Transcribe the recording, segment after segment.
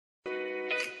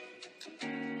ഇന്നത്തെ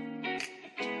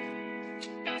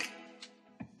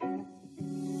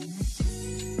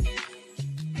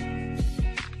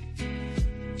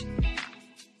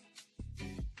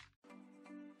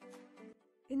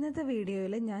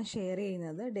വീഡിയോയിൽ ഞാൻ ഷെയർ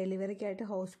ചെയ്യുന്നത് ഡെലിവറിക്കായിട്ട്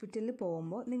ഹോസ്പിറ്റലിൽ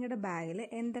പോകുമ്പോൾ നിങ്ങളുടെ ബാഗിൽ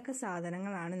എന്തൊക്കെ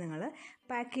സാധനങ്ങളാണ് നിങ്ങൾ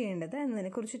പാക്ക് ചെയ്യേണ്ടത്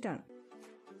എന്നതിനെ കുറിച്ചിട്ടാണ്.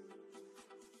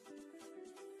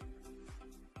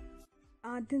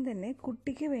 ആദ്യം തന്നെ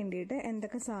കുട്ടിക്ക് വേണ്ടിയിട്ട്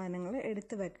എന്തൊക്കെ സാധനങ്ങൾ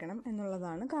എടുത്തു വെക്കണം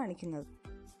എന്നുള്ളതാണ് കാണിക്കുന്നത്.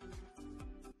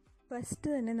 ഫസ്റ്റ്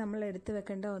തന്നെ നമ്മൾ എടുത്തു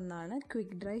വെക്കേണ്ട ഒന്നാണ്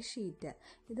ക്വിക്ക് ഡ്രൈ ഷീറ്റ്.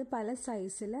 ഇത് പല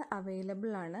സൈസിൽ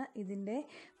അവൈലബിൾ ആണ്. ഇതിൻ്റെ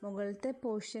മുകളിലത്തെ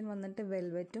പോർഷൻ വന്നിട്ട്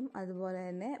വെൽവെറ്റും അതുപോലെ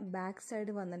തന്നെ ബാക്ക്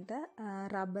സൈഡ് വന്നിട്ട്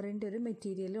റബ്ബറിൻ്റെ ഒരു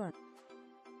മെറ്റീരിയലുമാണ്.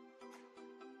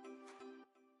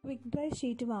 ക്വിക്ക് ഡ്രൈ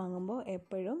ഷീറ്റ് വാങ്ങുമ്പോൾ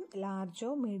എപ്പോഴും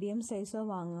ലാർജോ മീഡിയം സൈസോ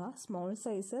വാങ്ങുക. സ്മോൾ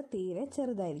സൈസ് തീരെ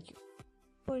ചെറുതായിരിക്കും.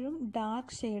 എപ്പോഴും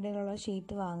ഡാർക്ക് ഷെയ്ഡിലുള്ള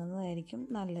ഷീറ്റ് വാങ്ങുന്നതായിരിക്കും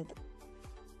നല്ലത്.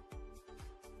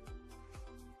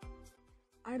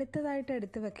 അടുത്തതായിട്ട്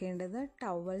എടുത്തു വെക്കേണ്ടത്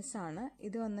ടവൽസ് ആണ്.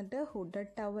 ഇത് വന്നിട്ട്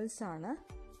ഹുഡഡ് ടവൽസ് ആണ്.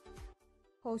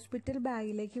 ഹോസ്പിറ്റൽ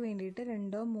ബാഗിലേക്ക് വേണ്ടിയിട്ട്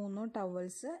 2-3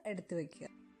 ടവൽസ് എടുത്തു വെക്കുക.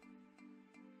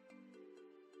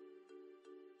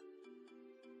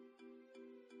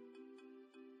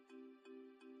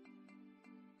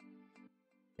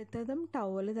 അടുത്തതും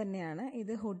ടവൽ തന്നെയാണ്.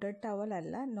 ഇത് ഹുഡഡ് ടവൽ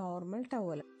അല്ല, നോർമൽ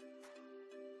ടവൽ.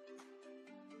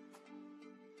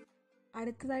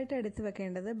 അടുത്തതായിട്ട് എടുത്തു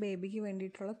വെക്കേണ്ടത് ബേബിക്ക്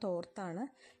വേണ്ടിയിട്ടുള്ള തോർത്താണ്.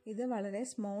 ഇത് വളരെ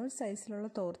സ്മോൾ സൈസിലുള്ള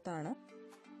തോർത്താണ്.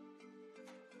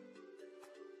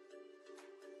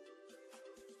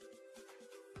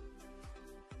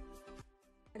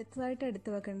 അടുത്തതായിട്ട്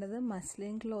എടുത്തു വെക്കേണ്ടത്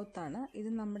മസ്ലിൻ ക്ലോത്ത് ആണ്.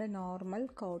 ഇത് നമ്മുടെ നോർമൽ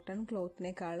കോട്ടൺ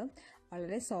ക്ലോത്തിനേക്കാളും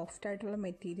വളരെ സോഫ്റ്റ് ആയിട്ടുള്ള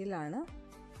മെറ്റീരിയൽ ആണ്.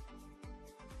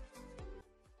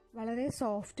 വളരെ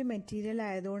സോഫ്റ്റ് മെറ്റീരിയൽ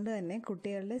ആയതുകൊണ്ട് തന്നെ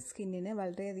കുട്ടികളുടെ സ്കിന്നിന്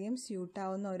വളരെയധികം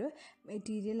സ്യൂട്ടാവുന്ന ഒരു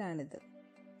മെറ്റീരിയലാണിത്.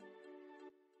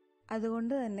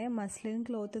 അതുകൊണ്ട് തന്നെ മസ്ലിൻ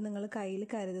ക്ലോത്ത് നിങ്ങൾ കയ്യിൽ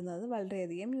കരുതുന്നത്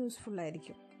വളരെയധികം യൂസ്ഫുൾ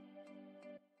ആയിരിക്കും.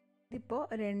 ഇതിപ്പോൾ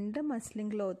 2 മസ്ലിൻ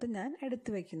ക്ലോത്ത് ഞാൻ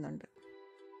എടുത്തു വയ്ക്കുന്നുണ്ട്.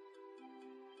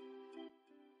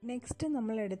 നെക്സ്റ്റ്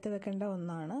നമ്മൾ എടുത്തു വെക്കേണ്ട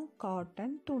ഒന്നാണ്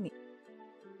കോട്ടൺ തുണി.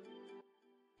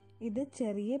 ഇത്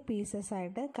ചെറിയ പീസസ്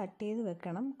ആയിട്ട് കട്ട് ചെയ്ത്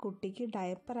വെക്കണം. കുട്ടിക്ക്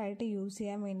ഡയപ്പറായിട്ട് യൂസ്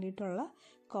ചെയ്യാൻ വേണ്ടിയിട്ടുള്ള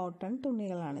കോട്ടൺ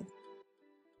തുണികളാണിത്.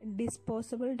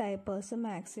 ഡിസ്പോസിബിൾ ഡയപ്പേഴ്സ്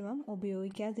മാക്സിമം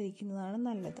ഉപയോഗിക്കാതിരിക്കുന്നതാണ്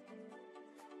നല്ലത്.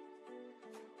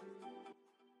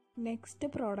 നെക്സ്റ്റ്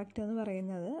പ്രോഡക്റ്റ് എന്ന്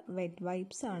പറയുന്നത് വെറ്റ്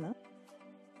വൈപ്സ് ആണ്.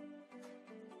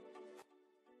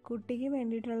 കുട്ടിക്ക്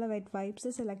വേണ്ടിയിട്ടുള്ള വെറ്റ്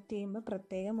വൈപ്സ് സെലക്ട് ചെയ്യുമ്പോൾ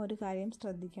പ്രത്യേകം ഒരു കാര്യം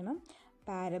ശ്രദ്ധിക്കണം.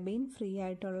 പാരബീൻ ഫ്രീ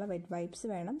ആയിട്ടുള്ള വെറ്റ് വൈപ്സ്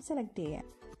വേണം സെലക്ട് ചെയ്യാൻ.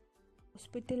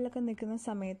 ഹോസ്പിറ്റലിലൊക്കെ നിൽക്കുന്ന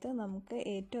സമയത്ത് നമുക്ക്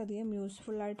ഏറ്റവും അധികം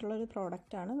യൂസ്ഫുൾ ആയിട്ടുള്ളൊരു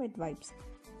പ്രോഡക്റ്റാണ് വെറ്റ് വൈപ്സ്.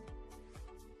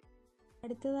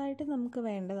 അടുത്തതായിട്ട് നമുക്ക്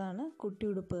വേണ്ടതാണ് കുട്ടി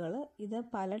ഉടുപ്പുകൾ. ഇത്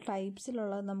പല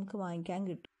ടൈപ്സിലുള്ളത് നമുക്ക് വാങ്ങിക്കാൻ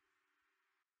കിട്ടും.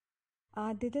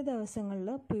 ആദ്യത്തെ ദിവസങ്ങളിൽ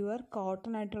പ്യുവർ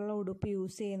കോട്ടൺ ആയിട്ടുള്ള ഉടുപ്പ്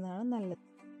യൂസ് ചെയ്യുന്നതാണ് നല്ലത്.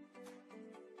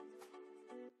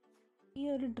 ഈ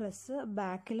ഒരു ഡ്രസ്സ്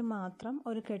ബാക്കിൽ മാത്രം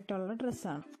ഒരു കെട്ടുള്ള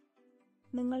ഡ്രസ്സാണ്.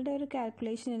 നിങ്ങളുടെ ഒരു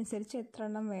കാൽക്കുലേഷൻ അനുസരിച്ച് എത്ര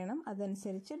എണ്ണം വേണം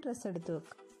അതനുസരിച്ച് ഡ്രസ്സ് എടുത്ത്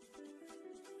വെക്കുക.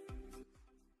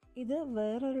 ഇത്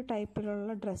വേറൊരു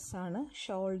ടൈപ്പിലുള്ള ഡ്രസ്സാണ്.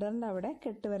 ഷോൾഡറിൻ്റെ അവിടെ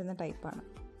കെട്ടുവരുന്ന ടൈപ്പാണ്.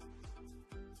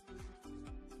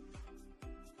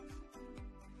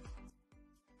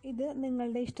 ഇത്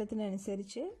നിങ്ങളുടെ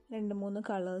ഇഷ്ടത്തിനനുസരിച്ച് 2-3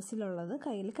 കളേഴ്സിലുള്ളത്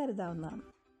കയ്യിൽ കരുതാവുന്നതാണ്.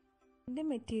 ഇതിൻ്റെ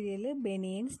മെറ്റീരിയൽ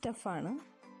ബനിയൻ സ്റ്റഫാണ്.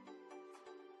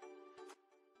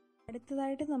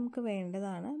 അടുത്തതായിട്ട് നമുക്ക്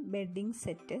വേണ്ടതാണ് ബെഡിങ്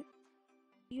സെറ്റ്.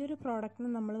 ഈ ഒരു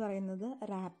പ്രോഡക്റ്റിന് നമ്മൾ പറയുന്നത്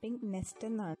റാപ്പിംഗ് നെസ്റ്റ്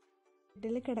എന്നാണ്.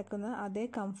 ബെഡിൽ കിടക്കുന്ന അതേ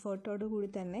കംഫർട്ടോടു കൂടി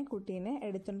തന്നെ കുട്ടീനെ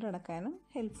എടുത്തുകൊണ്ട് നടക്കാനും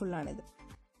ഹെൽപ്ഫുള്ളാണിത്.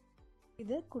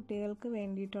 ഇത് കുട്ടികൾക്ക്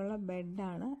വേണ്ടിയിട്ടുള്ള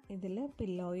ബെഡാണ്. ഇതിൽ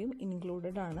പില്ലോയും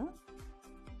ഇൻക്ലൂഡഡ് ആണ്.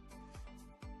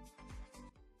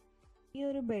 ഈ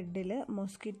ഒരു ബെഡിൽ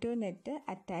മൊസ്കിറ്റോ നെറ്റ്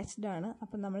അറ്റാച്ച്ഡ് ആണ്.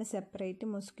 അപ്പം നമ്മൾ സെപ്പറേറ്റ്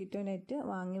മൊസ്കിറ്റോ നെറ്റ്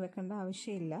വാങ്ങി വെക്കേണ്ട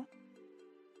ആവശ്യമില്ല.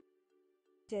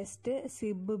 ജസ്റ്റ്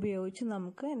സിബ് ഉപയോഗിച്ച്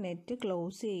നമുക്ക് നെറ്റ്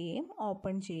ക്ലോസ് ചെയ്യുകയും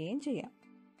ഓപ്പൺ ചെയ്യുകയും ചെയ്യാം.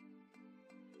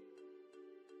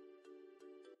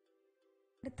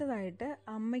 അടുത്തതായിട്ട്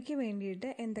അമ്മയ്ക്ക് വേണ്ടിയിട്ട്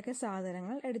എന്തൊക്കെ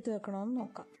സാധനങ്ങൾ എടുത്തു വെക്കണമെന്ന്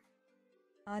നോക്കാം.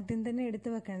 ആദ്യം തന്നെ എടുത്തു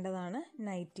വെക്കേണ്ടതാണ്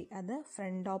നൈറ്റി. അത്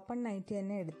ഫ്രണ്ട് ഓപ്പൺ നൈറ്റി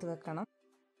തന്നെ എടുത്തു വെക്കണം.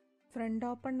 ഫ്രണ്ട്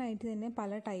ഓപ്പൺ നൈറ്റി തന്നെ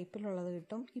പല ടൈപ്പിലുള്ളത്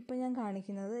കിട്ടും. ഇപ്പോൾ ഞാൻ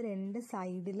കാണിക്കുന്നത് 2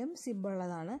 സൈഡിലും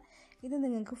സിബുള്ളതാണ്. ഇത്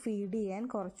നിങ്ങൾക്ക് ഫീഡ് ചെയ്യാൻ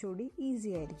കുറച്ചുകൂടി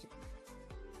ഈസി ആയിരിക്കും.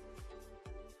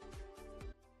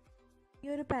 ഈ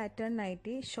ഒരു പാറ്റേൺ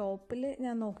നൈറ്റി ഷോപ്പിൽ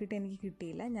ഞാൻ നോക്കിയിട്ട് എനിക്ക്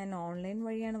കിട്ടിയില്ല. ഞാൻ ഓൺലൈൻ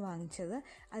വഴിയാണ് വാങ്ങിച്ചത്.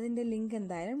 അതിൻ്റെ ലിങ്ക്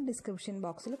എന്തായാലും ഡിസ്ക്രിപ്ഷൻ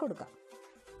ബോക്സിൽ കൊടുക്കാം.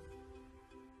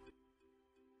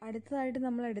 അടുത്തതായിട്ട്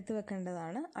നമ്മൾ എടുത്തു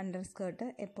വെക്കേണ്ടതാണ് അണ്ടർസ്കേർട്ട്.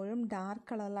 എപ്പോഴും ഡാർക്ക്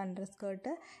കളറിൽ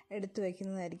അണ്ടർസ്കേർട്ട് എടുത്തു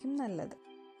വയ്ക്കുന്നതായിരിക്കും നല്ലത്.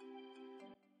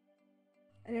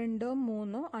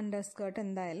 2-3 അണ്ടർസ്കേർട്ട്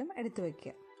എന്തായാലും എടുത്തു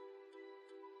വയ്ക്കുക.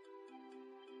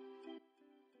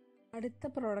 അടുത്ത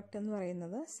പ്രോഡക്റ്റ് എന്ന്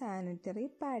പറയുന്നത് സാനിറ്ററി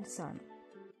പാഡ്സ് ആണ്.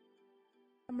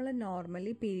 നമ്മൾ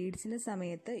നോർമലി പീരീഡ്സിൻ്റെ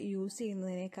സമയത്ത് യൂസ്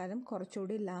ചെയ്യുന്നതിനേക്കാളും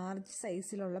കുറച്ചുകൂടി ലാർജ്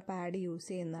സൈസിലുള്ള പാഡ് യൂസ്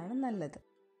ചെയ്യുന്നതാണ് നല്ലത്.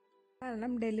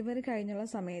 കാരണം ഡെലിവറി കഴിഞ്ഞുള്ള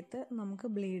സമയത്ത് നമുക്ക്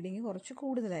ബ്ലീഡിങ് കുറച്ച്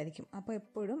കൂടുതലായിരിക്കും. അപ്പോൾ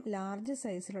എപ്പോഴും ലാർജ്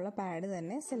സൈസിലുള്ള പാഡ്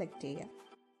തന്നെ സെലക്ട് ചെയ്യുക.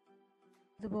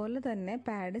 അതുപോലെ തന്നെ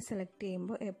പാഡ് സെലക്ട്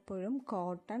ചെയ്യുമ്പോൾ എപ്പോഴും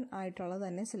കോട്ടൺ ആയിട്ടുള്ളത്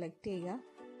തന്നെ സെലക്ട് ചെയ്യുക.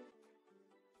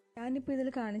 ഞാനിപ്പോൾ ഇതിൽ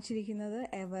കാണിച്ചിരിക്കുന്നത്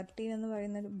എവർടീൻ എന്ന്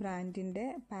പറയുന്ന ഒരു ബ്രാൻഡിൻ്റെ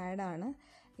പാഡാണ്.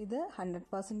 ഇത്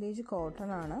 100%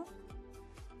 കോട്ടൺ ആണ്.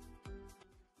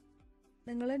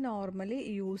 നിങ്ങൾ നോർമലി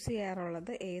യൂസ്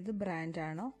ചെയ്യാറുള്ളത് ഏത്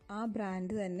ബ്രാൻഡാണോ ആ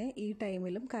ബ്രാൻഡ് തന്നെ ഈ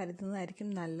ടൈമിലും കരുതുന്നതായിരിക്കും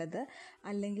നല്ലത്.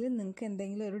 അല്ലെങ്കിൽ നിങ്ങൾക്ക്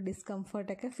എന്തെങ്കിലും ഒരു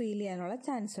ഡിസ്കംഫർട്ടൊക്കെ ഫീൽ ചെയ്യാനുള്ള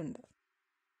ചാൻസ് ഉണ്ട്.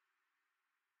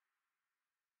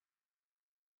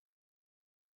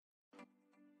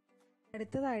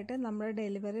 അടുത്തതായിട്ട് നമ്മുടെ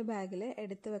ഡെലിവറി ബാഗിൽ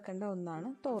എടുത്തു വെക്കേണ്ട ഒന്നാണ്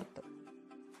തോർത്ത്.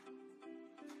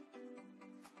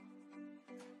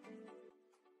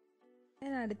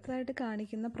 ഞാൻ അടുത്തതായിട്ട്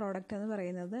കാണിക്കുന്ന പ്രോഡക്റ്റ് എന്ന്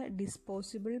പറയുന്നത്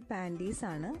ഡിസ്പോസിബിൾ പാൻറ്റീസ്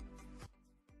ആണ്.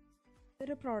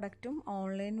 ഇതൊരു പ്രോഡക്റ്റും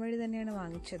ഓൺലൈൻ വഴി തന്നെയാണ്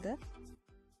വാങ്ങിച്ചത്.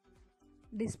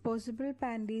 ഡിസ്പോസിബിൾ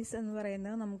പാൻറ്റീസ് എന്ന്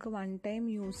പറയുന്നത് നമുക്ക് 1 ടൈം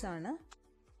യൂസ് ആണ്.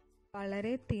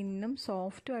 വളരെ തിന്നും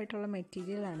സോഫ്റ്റും ആയിട്ടുള്ള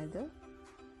മെറ്റീരിയലാണിത്.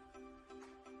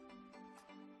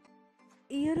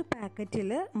 ഈ ഒരു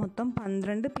പാക്കറ്റിൽ മൊത്തം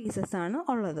 12 പീസസ് ആണ്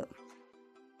ഉള്ളത്.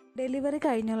 ഡെലിവറി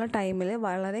കഴിഞ്ഞുള്ള ടൈമിൽ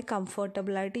വളരെ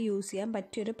കംഫർട്ടബിളായിട്ട് യൂസ് ചെയ്യാൻ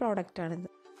പറ്റിയൊരു പ്രോഡക്റ്റാണിത്.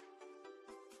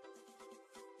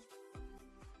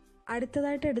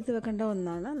 അടുത്തതായിട്ട് എടുത്തു വെക്കേണ്ട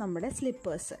ഒന്നാണ് നമ്മുടെ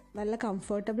സ്ലിപ്പേഴ്സ്. നല്ല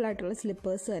കംഫർട്ടബിൾ ആയിട്ടുള്ള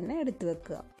സ്ലിപ്പേഴ്സ് തന്നെ എടുത്തു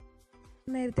വെക്കുക.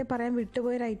 നേരത്തെ പറയാൻ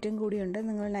വിട്ടുപോയൊരു ഐറ്റം കൂടിയുണ്ട്.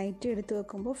 നിങ്ങൾ നൈറ്റി എടുത്തു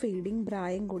വെക്കുമ്പോൾ ഫീഡിങ്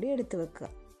ബ്രായും കൂടി എടുത്തു വെക്കുക.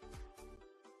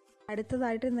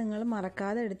 അടുത്തതായിട്ട് നിങ്ങൾ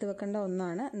മറക്കാതെ എടുത്തു വെക്കേണ്ട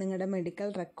ഒന്നാണ് നിങ്ങളുടെ മെഡിക്കൽ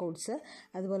റെക്കോർഡ്സ്.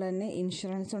 അതുപോലെ തന്നെ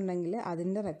ഇൻഷുറൻസ് ഉണ്ടെങ്കിൽ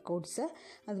അതിൻ്റെ റെക്കോർഡ്സ്,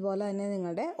 അതുപോലെ തന്നെ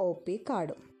നിങ്ങളുടെ OP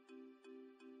കാർഡും.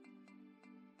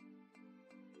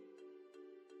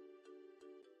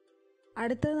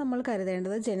 അടുത്തത് നമ്മൾ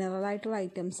കരുതേണ്ടത് ജനറൽ ആയിട്ടുള്ള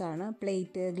ഐറ്റംസ് ആണ്.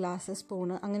 പ്ലേറ്റ്, ഗ്ലാസ്,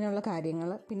 സ്പൂണ് അങ്ങനെയുള്ള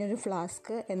കാര്യങ്ങൾ. പിന്നെ ഒരു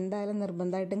ഫ്ലാസ്ക് എന്തായാലും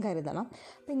നിർബന്ധമായിട്ടും കരുതണം.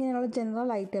 അപ്പോൾ ഇങ്ങനെയുള്ള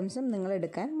ജനറൽ ഐറ്റംസും നിങ്ങൾ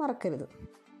എടുക്കാൻ മറക്കരുത്.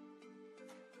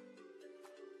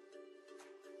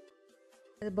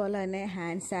 അതുപോലെ തന്നെ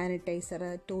hand sanitiser,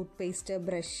 tooth paste,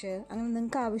 brush അങ്ങനെ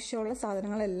നിങ്ങൾക്ക് ആവശ്യമുള്ള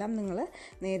സാധനങ്ങളെല്ലാം നിങ്ങൾ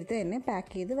നേരത്തെ തന്നെ പാക്ക്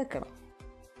ചെയ്ത് വെക്കണം.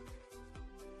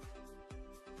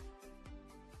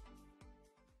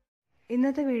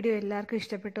 ഇന്നത്തെ വീഡിയോ എല്ലാവർക്കും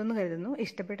ഇഷ്ടപ്പെട്ടു എന്ന് കരുതുന്നു.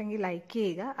 ഇഷ്ടപ്പെട്ടെങ്കിൽ ലൈക്ക്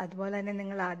ചെയ്യുക. അതുപോലെ തന്നെ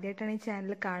നിങ്ങൾ ആദ്യമായിട്ടാണ് ഈ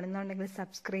ചാനൽ കാണുന്നുണ്ടെങ്കിൽ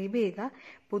സബ്സ്ക്രൈബ് ചെയ്യുക.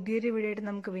 പുതിയൊരു വീഡിയോ ആയിട്ട്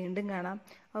നമുക്ക് വീണ്ടും കാണാം.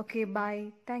 Okay, by.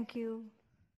 താങ്ക്